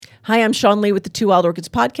Hi, I'm Sean Lee with the Two Wild Orchids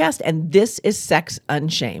podcast, and this is Sex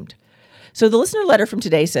Unshamed. So the listener letter from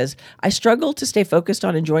today says, I struggle to stay focused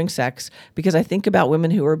on enjoying sex because I think about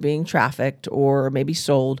women who are being trafficked or maybe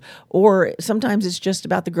sold, or sometimes it's just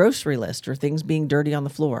about the grocery list or things being dirty on the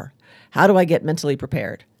floor. How do I get mentally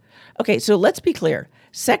prepared? Okay, so let's be clear.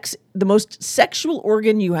 Sex, the most sexual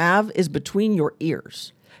organ you have is between your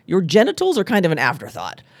ears. Your genitals are kind of an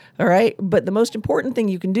afterthought, all right? But the most important thing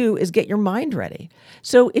you can do is get your mind ready.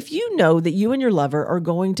 So if you know that you and your lover are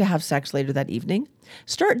going to have sex later that evening,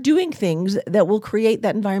 start doing things that will create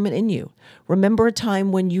that environment in you. Remember a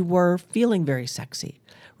time when you were feeling very sexy.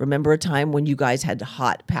 Remember a time when you guys had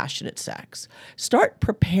hot, passionate sex. Start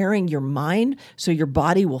preparing your mind so your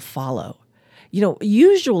body will follow. You know,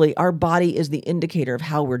 usually our body is the indicator of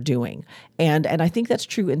how we're doing. And I think that's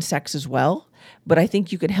true in sex as well. But I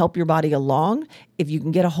think you can help your body along if you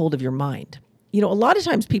can get a hold of your mind. You know, a lot of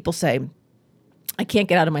times people say, I can't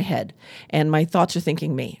get out of my head and my thoughts are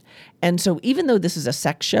thinking me. And so even though this is a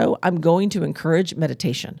sex show, I'm going to encourage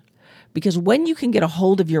meditation. Because when you can get a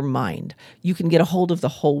hold of your mind, you can get a hold of the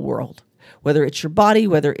whole world. Whether it's your body,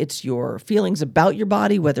 whether it's your feelings about your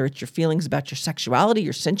body, whether it's your feelings about your sexuality,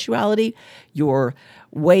 your sensuality, your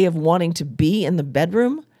way of wanting to be in the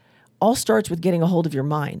bedroom, all starts with getting a hold of your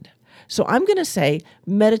mind. So I'm going to say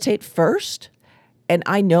meditate first. And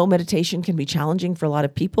I know meditation can be challenging for a lot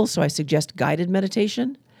of people, so I suggest guided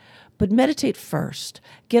meditation. But meditate first.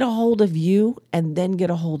 Get a hold of you and then get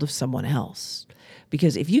a hold of someone else.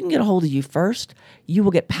 Because if you can get a hold of you first, you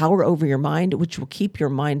will get power over your mind, which will keep your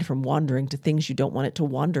mind from wandering to things you don't want it to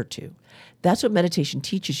wander to. That's what meditation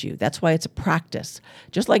teaches you. That's why it's a practice.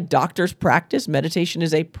 Just like doctors practice, meditation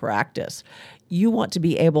is a practice. You want to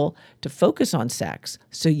be able to focus on sex,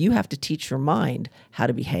 so you have to teach your mind how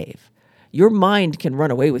to behave. Your mind can run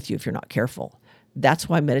away with you if you're not careful. That's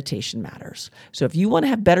why meditation matters. So if you want to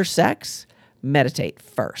have better sex, meditate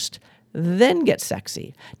first. Then get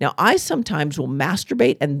sexy. Now, I sometimes will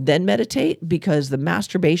masturbate and then meditate because the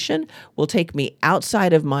masturbation will take me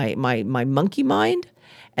outside of my monkey mind.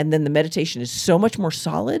 And then the meditation is so much more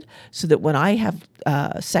solid so that when I have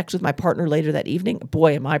sex with my partner later that evening,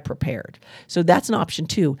 boy, am I prepared. So that's an option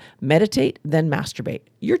too. Meditate, then masturbate.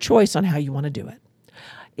 Your choice on how you want to do it.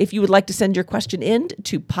 If you would like to send your question in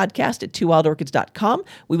to podcast@twowildorchids.com,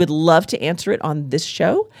 we would love to answer it on this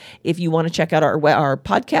show. If you want to check out our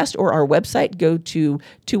podcast or our website, go to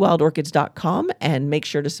twowildorchids.com and make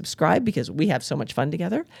sure to subscribe because we have so much fun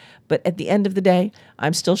together. But at the end of the day,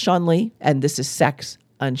 I'm still Sean Lee, and this is Sex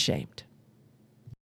Unshamed.